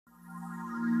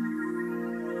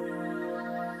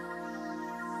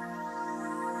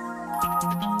Put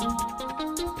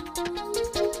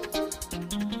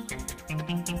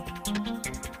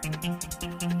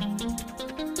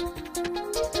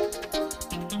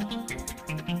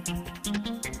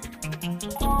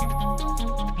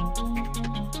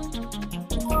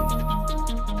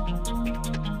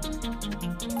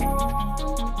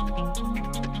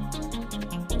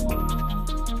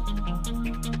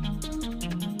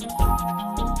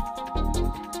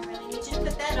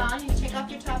that on. You take off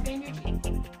your top and your jeans.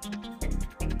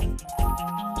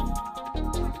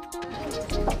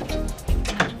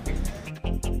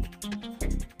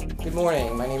 Good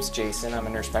morning, my name's Jason. I'm a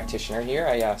nurse practitioner here.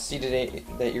 I see today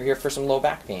that you're here for some low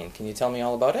back pain. Can you tell me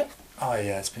all about it? Oh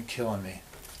yeah, it's been killing me.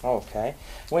 Okay.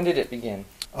 When did it begin?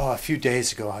 Oh, a few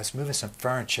days ago I was moving some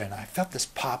furniture and I felt this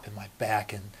pop in my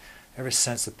back, and ever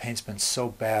since the pain's been so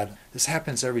bad. This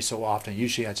happens every so often.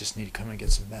 Usually I just need to come in and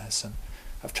get some medicine.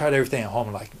 I've tried everything at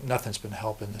home, like nothing's been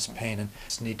helping this pain, and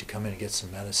just need to come in and get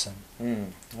some medicine.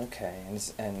 Okay,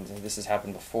 and this has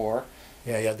happened before?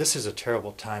 Yeah, this is a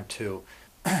terrible time too.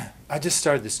 I just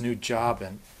started this new job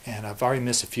and I've already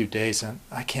missed a few days, and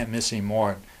I can't miss any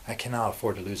more. I cannot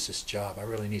afford to lose this job. I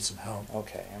really need some help.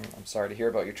 Okay, I'm sorry to hear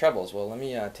about your troubles. Well, let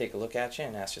me take a look at you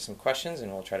and ask you some questions,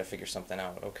 and we'll try to figure something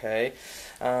out, okay?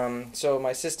 So my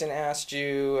assistant asked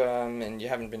you, and you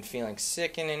haven't been feeling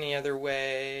sick in any other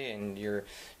way, and you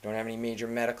don't have any major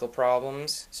medical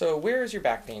problems. So where is your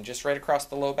back pain? Just right across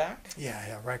the low back?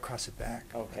 Yeah, right across the back.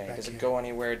 Okay, right does it here. go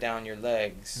anywhere down your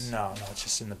legs? No, it's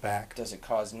just in the back. Does it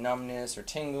cause numbness or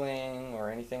tingling or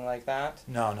anything like that?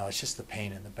 No, it's just the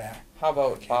pain in the back. How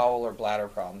about bowel or bladder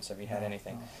problems? Have you had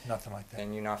anything? No, nothing like that.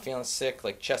 And you're not feeling sick,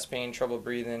 like chest pain, trouble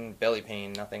breathing, belly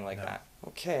pain, nothing like that?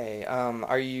 Okay.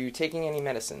 Are you taking any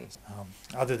medicines?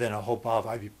 Other than a whole bottle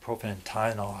of ibuprofen and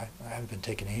Tylenol, I haven't been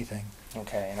taking anything.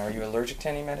 Okay. And are you allergic to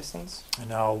any medicines?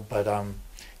 No, but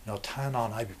Tylenol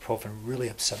and ibuprofen really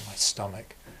upset my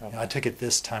stomach. Okay. I took it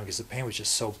this time because the pain was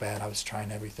just so bad. I was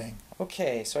trying everything.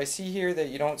 Okay, so I see here that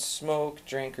you don't smoke,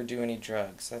 drink, or do any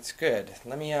drugs. That's good.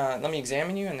 Let me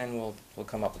examine you, and then we'll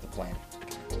come up with a plan.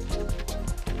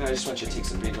 And I just want you to take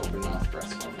some big open mouth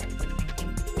breaths for me.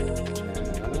 And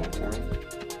another one for me.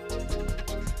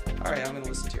 All right, I'm going to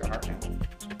listen to your heart now.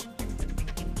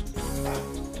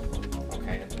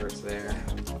 Okay, it hurts there.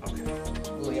 Okay.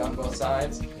 Really on both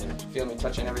sides. Feel me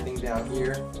touching everything down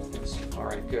here. All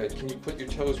right, good. Can you put your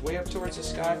toes way up towards the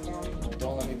sky for me?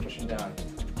 Don't let me push them down.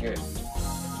 Good.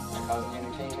 Am I causing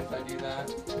any pain if I do that?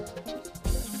 Good.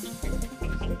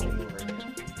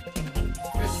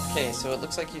 Okay, so it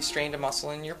looks like you strained a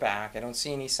muscle in your back. I don't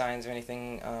see any signs of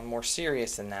anything more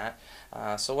serious than that.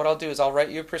 So what I'll do is I'll write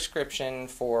you a prescription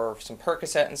for some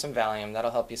Percocet and some Valium.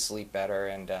 That'll help you sleep better.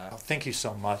 And Oh, thank you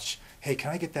so much. Hey, can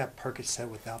I get that Percocet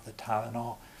without the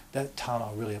Tylenol? That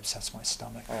Tylenol really upsets my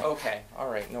stomach. Okay, all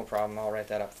right, no problem. I'll write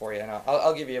that up for you, and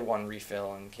I'll give you one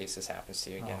refill in case this happens to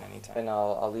you again anytime. And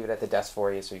I'll leave it at the desk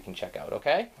for you so you can check out.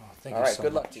 Okay? Oh, thank all you right, so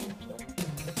good much. luck to you.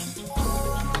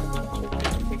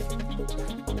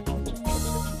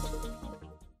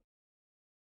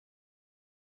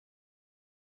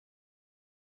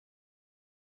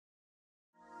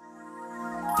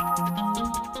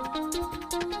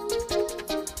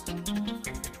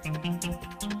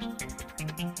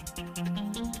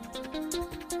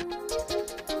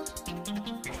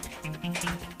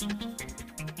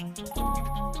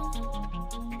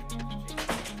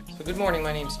 Good morning,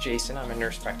 my name's Jason. I'm a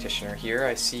nurse practitioner here.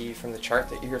 I see from the chart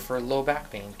that you're here for low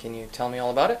back pain. Can you tell me all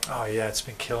about it? Oh yeah, it's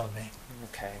been killing me.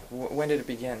 Okay. When did it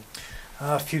begin?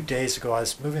 A few days ago I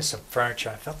was moving some furniture.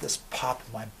 I felt this pop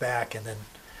in my back, and then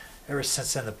ever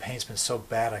since then the pain's been so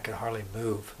bad I could hardly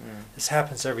move. This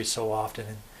happens every so often,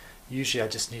 and usually I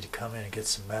just need to come in and get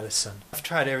some medicine. I've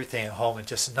tried everything at home and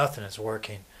just nothing is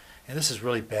working. And this is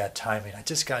really bad timing. I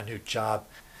just got a new job,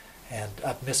 and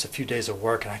I've missed a few days of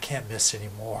work, and I can't miss any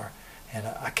more. And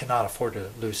I cannot afford to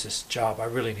lose this job. I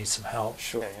really need some help.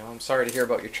 Sure. Okay, well, I'm sorry to hear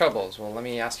about your troubles. Well, let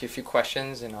me ask you a few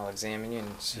questions, and I'll examine you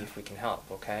and see if we can help,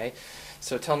 okay?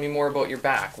 So tell me more about your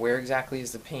back. Where exactly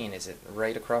is the pain? Is it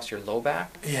right across your low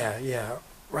back? Yeah,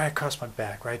 right across my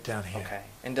back, right down here. Okay.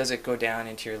 And does it go down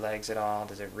into your legs at all?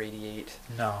 Does it radiate?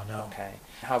 No. Okay.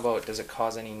 How about, does it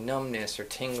cause any numbness or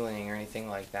tingling or anything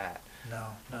like that? No,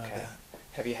 none of that.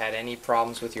 Have you had any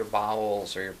problems with your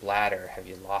bowels or your bladder? Have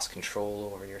you lost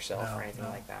control over yourself or anything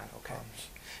like that? Okay.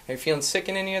 Are you feeling sick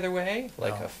in any other way?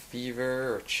 Like a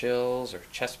fever or chills or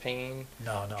chest pain?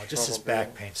 No, just this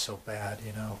back pain so bad,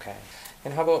 Okay.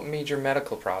 And how about major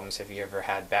medical problems? Have you ever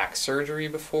had back surgery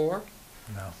before?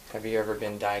 No. Have you ever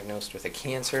been diagnosed with a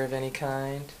cancer of any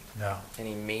kind? No.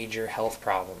 Any major health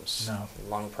problems? No.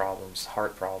 Lung problems,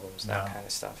 heart problems, that No. kind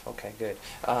of stuff. Okay, good.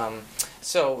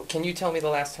 So can you tell me the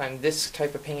last time this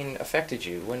type of pain affected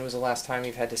you? When was the last time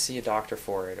you've had to see a doctor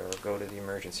for it or go to the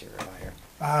emergency provider?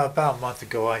 About a month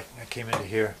ago, I came into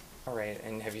here. All right,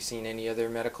 and have you seen any other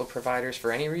medical providers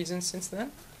for any reason since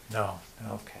then? No.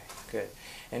 No. Okay, good.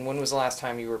 And when was the last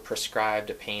time you were prescribed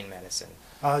a pain medicine?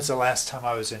 It was the last time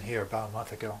I was in here, about a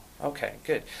month ago. Okay,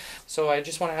 good. So I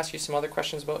just want to ask you some other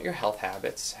questions about your health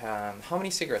habits. How many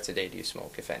cigarettes a day do you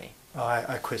smoke, if any?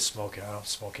 I quit smoking. I don't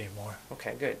smoke anymore.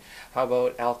 Okay, good. How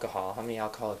about alcohol? How many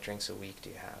alcoholic drinks a week do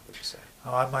you have, would you say?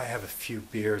 I might have a few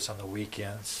beers on the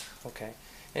weekends. Okay.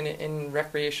 And in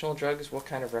recreational drugs, what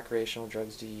kind of recreational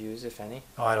drugs do you use, if any?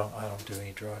 I don't do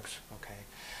any drugs. Okay.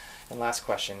 And last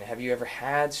question, have you ever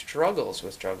had struggles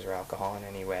with drugs or alcohol in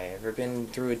any way? Ever been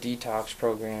through a detox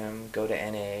program, go to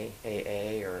NA,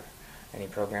 AA, or any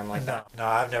program like that? No,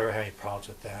 I've never had any problems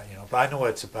with that, But I know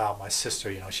what it's about. My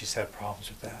sister, she's had problems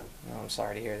with that. Oh, I'm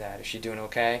sorry to hear that. Is she doing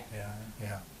okay?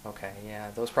 Yeah. Okay,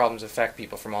 yeah. Those problems affect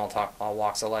people from all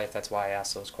walks of life. That's why I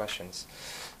ask those questions.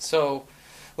 So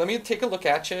let me take a look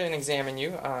at you and examine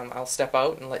you. I'll step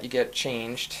out and let you get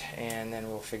changed, and then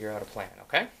we'll figure out a plan,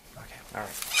 okay? Okay. All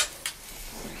right.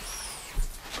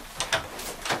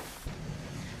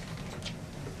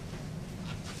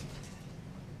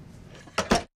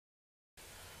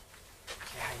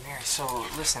 So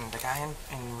listen, the guy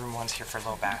in room 1's here for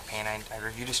low back pain. I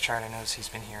reviewed his chart. I noticed he's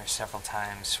been here several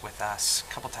times with us,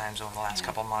 a couple times over the last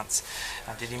couple months.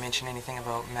 Did he mention anything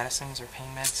about medicines or pain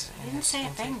meds? He didn't say a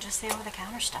thing, just the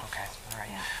over-the-counter stuff. Okay, all right.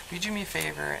 Yeah. Will you do me a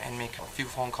favor and make a few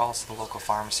phone calls to the local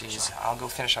pharmacies? Sure. I'll go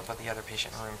finish up with the other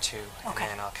patient in room 2, Okay.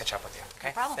 and then I'll catch up with you. Okay?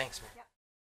 No problem. Thanks, Mary.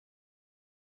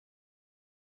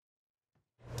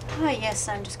 Hi, yes,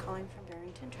 I'm just calling from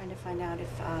Barrington, trying to find out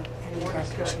if any of our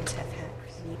patients have had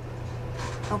any.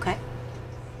 Okay.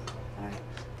 All right,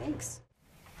 thanks.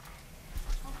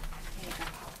 Here you go.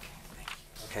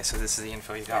 Okay, so this is the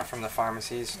info you got from the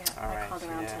pharmacies? Yeah, All I right. called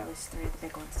around to at least 3 of the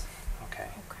big ones. Okay.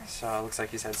 Okay. So it looks like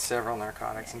he's had several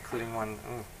narcotics, including one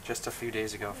just a few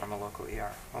days ago from a local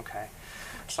ER. Okay.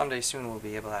 Someday soon we'll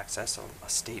be able to access a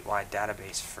statewide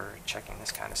database for checking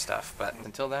this kind of stuff. But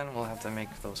until then, we'll have to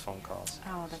make those phone calls.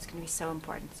 Oh, that's going to be so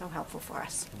important, so helpful for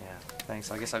us. Yeah,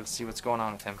 thanks. I guess I'll see what's going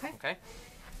on with him. Okay.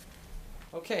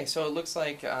 Okay, so it looks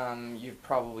like you've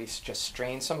probably just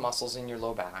strained some muscles in your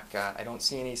low back. I don't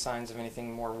see any signs of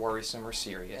anything more worrisome or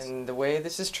serious. And the way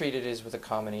this is treated is with a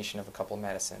combination of a couple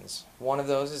medicines. One of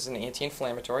those is an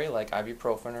anti-inflammatory like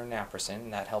ibuprofen or naproxen,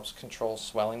 and that helps control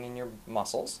swelling in your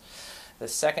muscles. The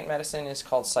second medicine is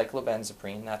called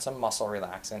cyclobenzaprine. That's a muscle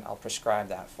relaxant. I'll prescribe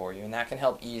that for you, and that can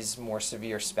help ease more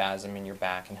severe spasm in your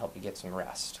back and help you get some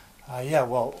rest.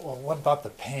 Well, what about the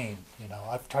pain?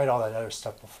 I've tried all that other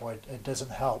stuff before. It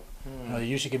doesn't help. They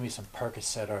usually give me some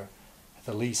Percocet or at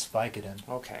the least Vicodin.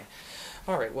 Okay.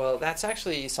 All right. Well, that's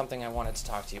actually something I wanted to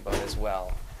talk to you about as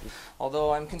well.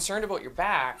 Although I'm concerned about your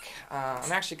back,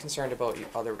 I'm actually concerned about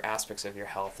other aspects of your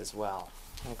health as well.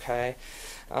 Okay.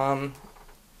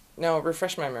 Now,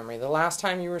 refresh my memory. The last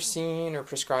time you were seen or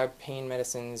prescribed pain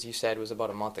medicines, you said was about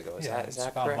a month ago. Is that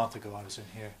about correct? a month ago I was in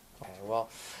here. Okay, well,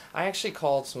 I actually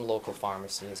called some local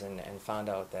pharmacies and found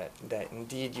out that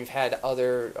indeed you've had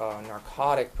other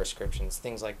narcotic prescriptions,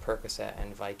 things like Percocet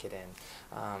and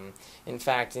Vicodin. In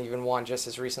fact, even one just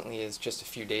as recently as just a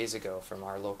few days ago from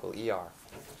our local ER.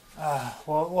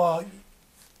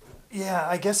 Yeah,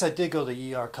 I guess I did go to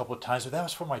the ER a couple of times, but that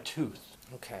was for my tooth.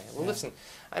 Okay. Well, listen,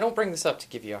 I don't bring this up to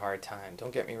give you a hard time.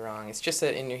 Don't get me wrong. It's just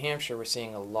that in New Hampshire, we're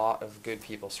seeing a lot of good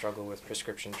people struggle with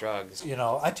prescription drugs.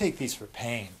 I take these for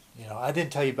pain. I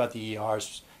didn't tell you about the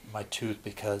ERs in my tooth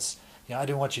because, I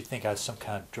didn't want you to think I was some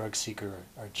kind of drug seeker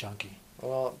or junkie.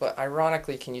 Well, but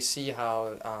ironically, can you see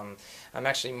how I'm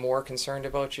actually more concerned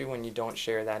about you when you don't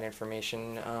share that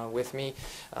information with me?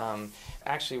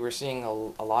 Actually, we're seeing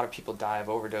a lot of people die of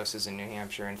overdoses in New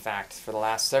Hampshire. In fact, for the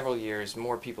last several years,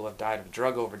 more people have died of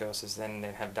drug overdoses than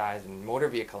have died in motor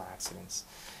vehicle accidents.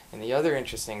 And the other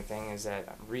interesting thing is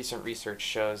that recent research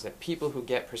shows that people who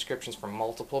get prescriptions from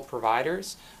multiple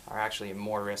providers are actually at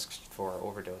more risk for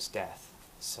overdose death.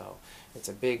 So it's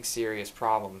a big, serious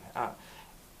problem.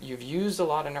 You've used a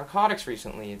lot of narcotics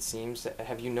recently, it seems.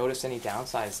 Have you noticed any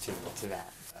downsides to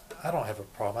that? I don't have a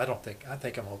problem. I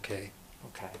think I'm okay.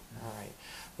 Okay, all right.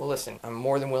 Well, listen, I'm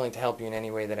more than willing to help you in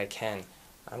any way that I can.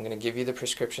 I'm going to give you the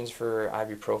prescriptions for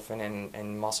ibuprofen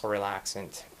and muscle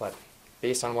relaxant, but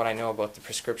based on what I know about the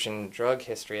prescription drug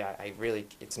history, I really,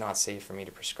 it's not safe for me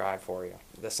to prescribe for you.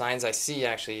 The signs I see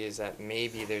actually is that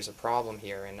maybe there's a problem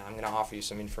here, and I'm going to offer you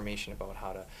some information about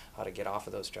how to get off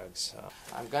of those drugs.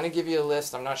 I'm going to give you a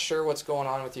list. I'm not sure what's going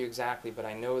on with you exactly, but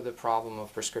I know the problem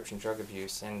of prescription drug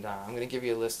abuse, and I'm going to give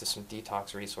you a list of some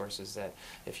detox resources that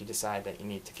if you decide that you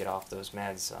need to get off those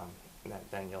meds,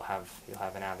 then you'll have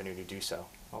an avenue to do so.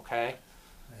 Okay?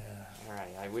 Yeah. All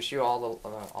right. I wish you all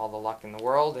the luck in the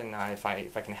world, and if I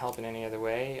can help in any other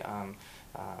way,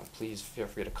 please feel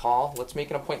free to call. Let's make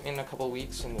an appointment in a couple of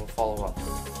weeks, and we'll follow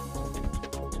up.